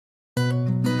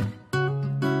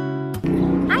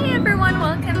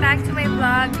welcome back to my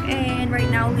vlog, and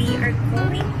right now we are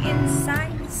going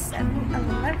inside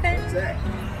 7-Eleven.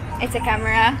 It's a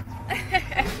camera.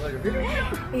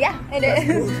 Yeah, it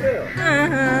is.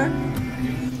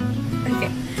 Okay.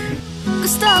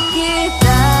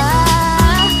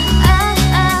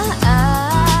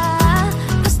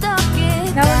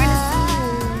 Now we're gonna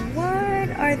see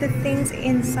what are the things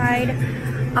inside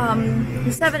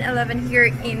the 7-Eleven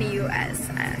here in the US.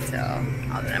 So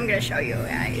I'm gonna show you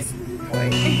guys.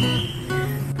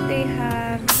 They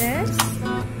have this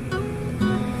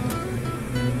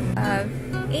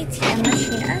ATM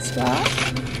machine as well.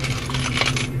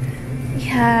 We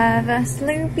have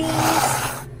Slurpee,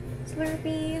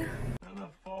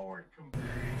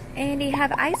 and they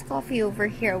have iced coffee over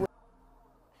here,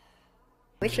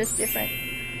 which is different.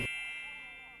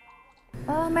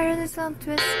 Oh, meron some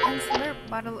twist and slurp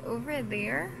bottle over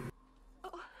there.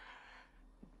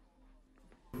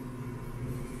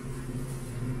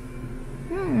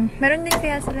 Meron din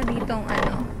kaya sila ditong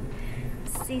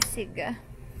sisig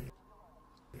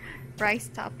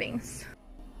rice toppings.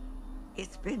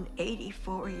 It's been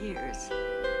 84 years.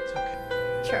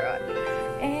 Charot.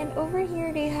 And over here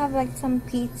they have like some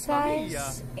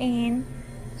pizzas and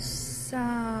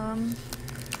some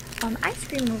ice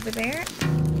cream over there.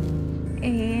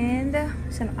 And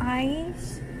some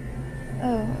ice.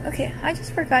 Oh, okay. I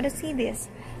just forgot to see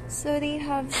this. So they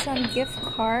have some gift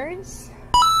cards.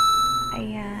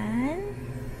 Ayan.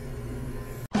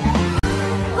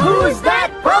 Who's that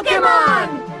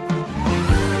Pokemon?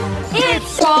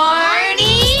 It's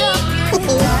Barney!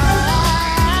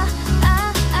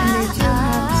 And they do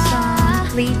have some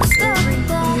plates over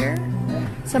here.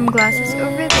 Some glasses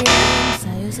over there.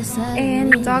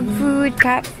 And dog food,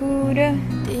 cat food,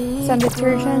 some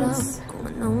detergents.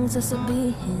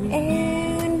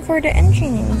 And for the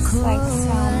engines, like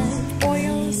some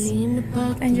oils,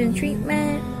 engine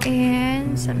treatment,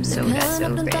 and some sodas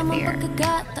over there.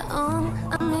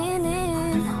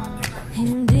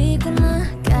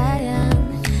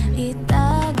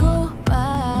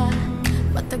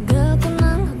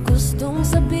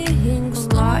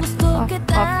 Lot of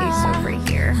coffees over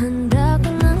here.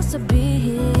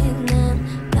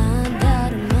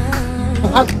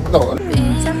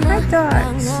 Some hot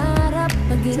dogs. So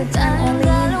I'm only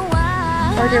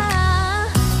order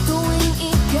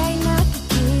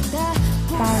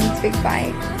pounds big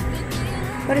bite.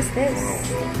 What is this?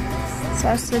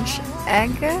 Sausage,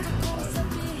 egg,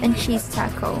 and cheese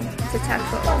taco. It's a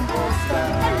taco.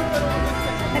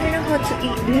 I don't know how to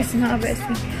eat this now, but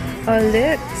oh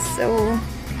look, so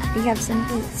we have some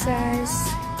pizzas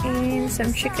and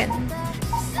some chicken.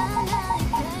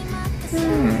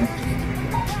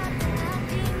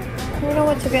 I don't know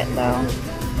what to get though.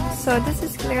 So this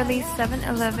is clearly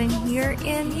 7-Eleven here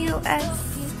in US.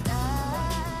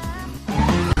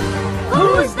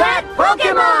 Who's that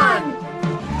Pokemon?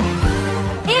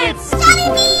 It's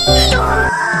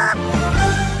Jollibee!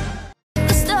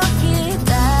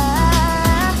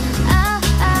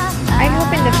 I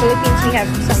hope in the Philippines we have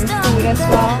some food as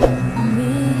well.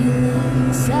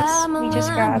 We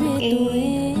just grabbed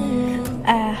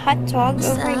a hot dog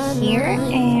over here,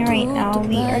 and right now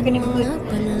we are gonna put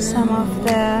some of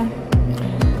the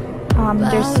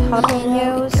there's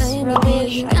jalapenos,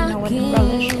 relish, I don't know what the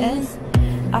relish is,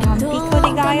 pico de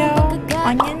gallo,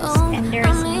 onions, and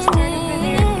there's mustard over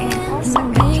there, and also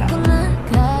ketchup.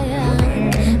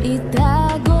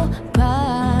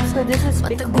 So this is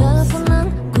pickles.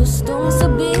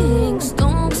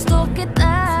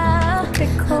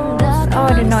 Pickles. Oh,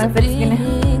 I don't know if it's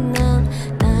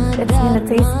gonna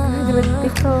taste good with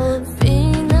pickles.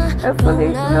 Hopefully,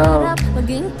 no.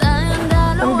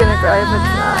 I'm gonna cry if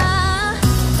it's not.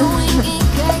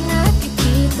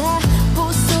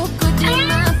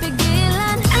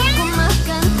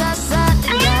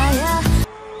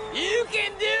 You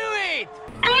can do it!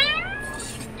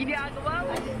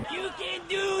 You can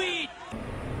do it!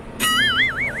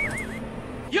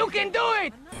 You can do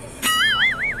it!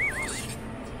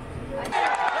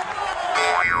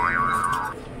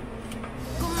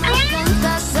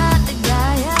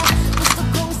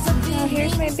 Now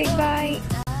here's my big bite.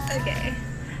 Okay.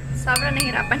 Sobrang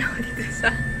nahirapan ako dito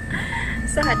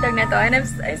sa hotdog na to, and I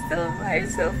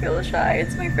still feel shy.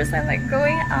 It's my first time like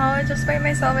going out just by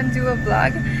myself and do a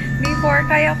vlog. Before,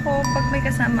 kaya ko pag may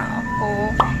kasama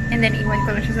ako, and then iwan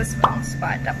ko lang siya sa wrong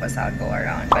spot, tapos I'll go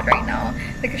around. But right now,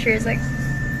 the cashier is like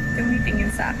tumitingin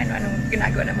sa akin anong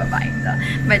ginagawa ng babaeng to.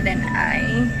 But then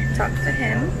I talked to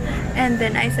him, and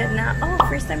then I said na, oh,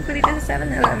 first time ko dito sa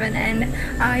 7-Eleven, and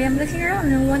I am looking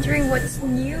around and wondering what's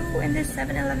new in this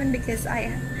 7-Eleven, because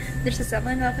there's a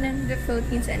 7-Eleven in the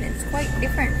Philippines and it's quite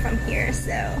different from here.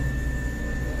 So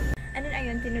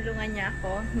tinulungan niya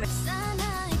ako.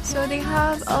 So they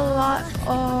have a lot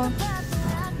of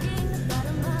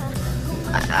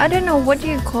I don't know, what do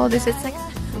you call this? It's like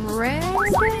bread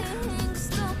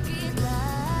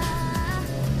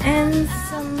and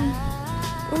some.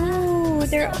 Ooh,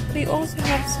 they also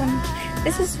have some.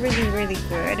 This is really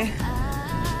good.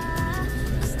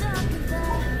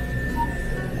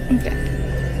 Okay.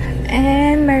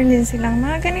 And meron din silang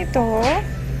mga ganito.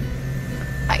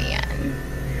 Ayan.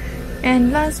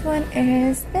 And last one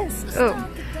is this. Oh,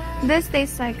 this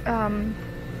tastes like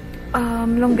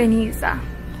longanisa.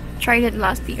 Tried it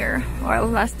last year or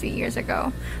last 2 years ago,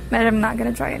 but I'm not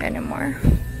gonna try it anymore.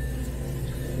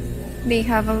 They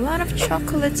have a lot of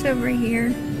chocolates over here.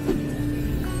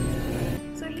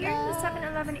 So here in the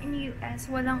 7-Eleven in the US,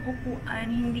 walang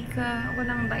upuan,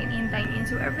 walang dine-in.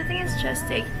 So everything is just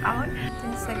take out.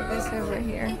 It's like this over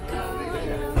here.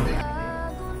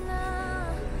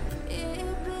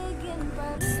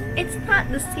 It's not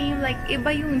the same, like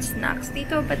iba yung snacks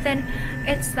dito, but then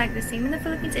it's like the same in the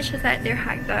Philippines. It's just that their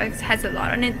hot dogs has a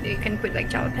lot on it. You can put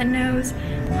like jalapenos.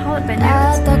 They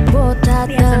have some pizzas,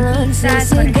 what I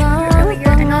showed you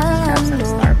earlier, and also have some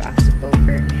Starbucks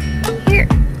over here.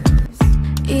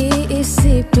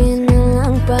 Iisipin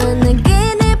lang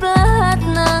panaginip lahat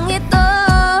ng ito.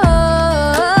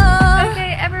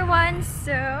 Okay, everyone.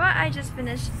 So I just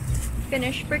finished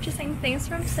purchasing things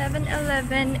from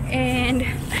 7-Eleven, and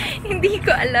hindi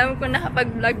ko alam kung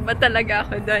nakapag-vlog ba talaga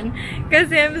ako doon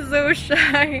kasi I'm so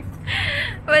shy.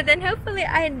 But then hopefully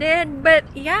I did. But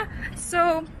yeah,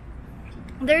 so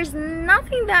there's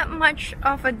nothing that much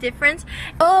of a difference.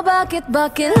 Oh, bakit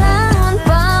ba kailangan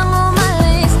pang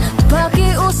umalis?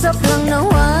 Pakiusap lang na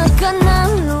huwag ka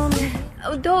nang lumis.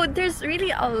 Although there's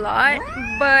really a lot,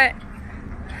 but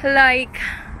like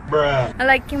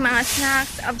yung mga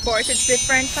snacks, of course, it's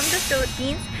different from the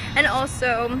Philippines. And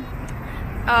also,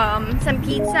 some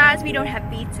pizzas. We don't have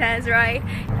pizzas, right?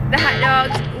 The hot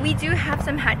dogs. We do have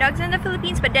some hot dogs in the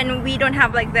Philippines, but then we don't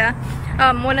have like the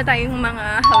wala tayong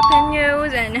mga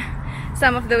jalapenos and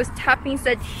some of those toppings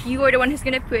that you are the one who's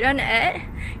gonna put on it.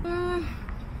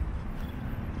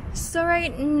 So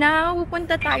right now,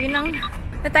 pupunta tayo ng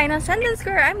Sandal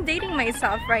Square. I'm dating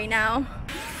myself right now.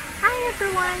 Hi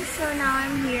everyone! So now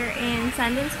I'm here in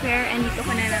Sandal Square, and dito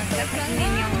ko na lang kainin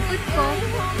yung food ko.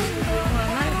 Well,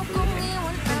 not food,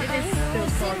 but it is still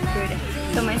so good.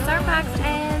 So my Starbucks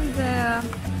and the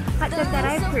hot dog that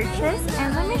I purchased,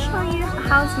 and let me show you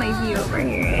how's my view over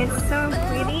here. It's so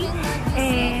pretty,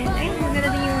 and ayun, maganda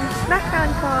din yung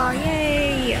background ko.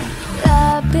 Yay!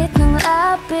 Lapit ng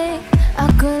lapit,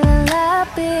 ako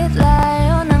lalapit,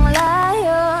 layo ng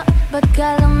layo, ba't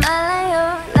ka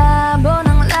lumalayo? Labo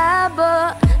ng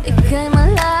labo, ika'y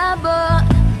malabo,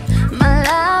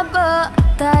 malabo,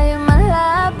 tayo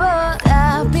malabo,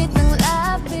 lapit ng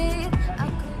lapit,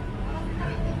 ako.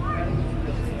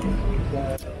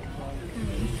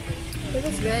 This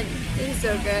is good. This is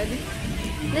so good.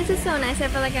 This is so nice. I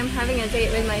feel like I'm having a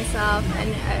date with myself, and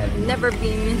I've never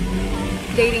been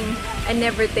dating. I've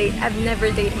never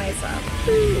dated myself.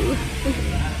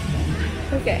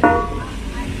 Okay.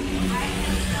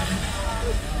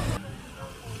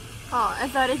 Oh, I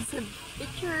thought it's a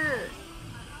picture.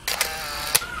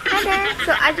 Hi there.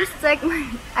 So I just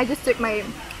took my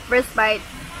first bite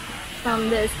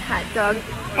from this hot dog,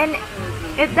 and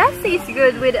it does taste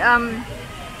good with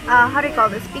how do you call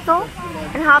this, pickle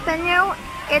and jalapeno.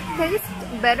 It tastes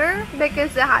better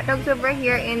because the hot dogs over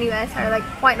here in the US are like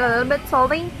quite a little bit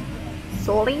salty.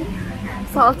 So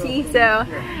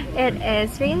it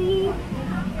is really.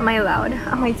 Am I loud?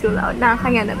 Am I too loud?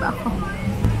 Nakakaya na ba ako?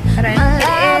 It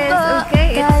is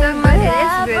okay. It's so good. It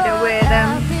is good with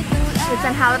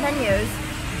some jalapenos,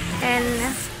 and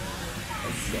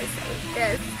it's just like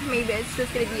this. Maybe it's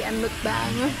just gonna be a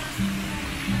mukbang.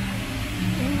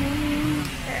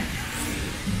 There.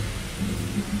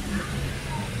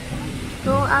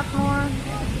 Go up more.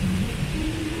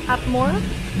 Up more.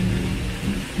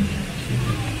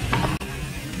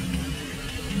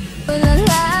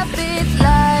 Lalapit,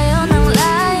 layo ng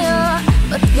layo,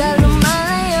 ba't ka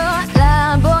lumalayo?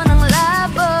 Labo ng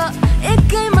labo,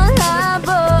 ika'y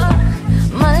malabo,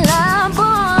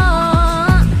 malabo.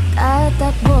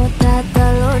 Tatakbo,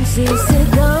 tatalon,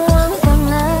 sisigaw ang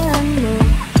pangalan mo.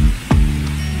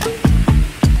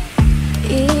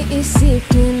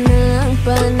 Iisipin na lang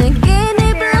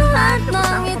panaginip lahat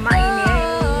ng ito.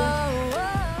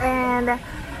 And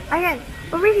ayan,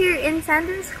 over here in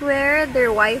Sandal Square,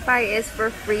 their Wi-Fi is for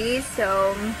free.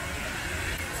 So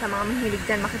sa mga mahilig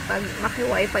dyan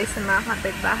maki-Wi-Fi sa mga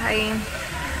kapitbahay,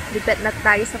 dipet na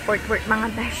tayo sa Fort Worth,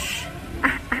 mga besh.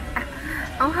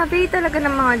 Ang habi talaga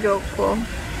ng mga joke ko.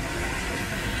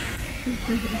 I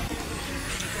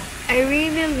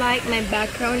really like my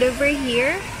background over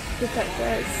here. Look at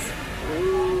this.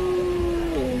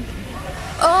 Ooh.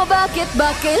 Oh, bakit ba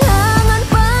kailangan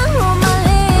pang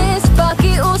umalis?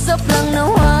 Pakiusap lang na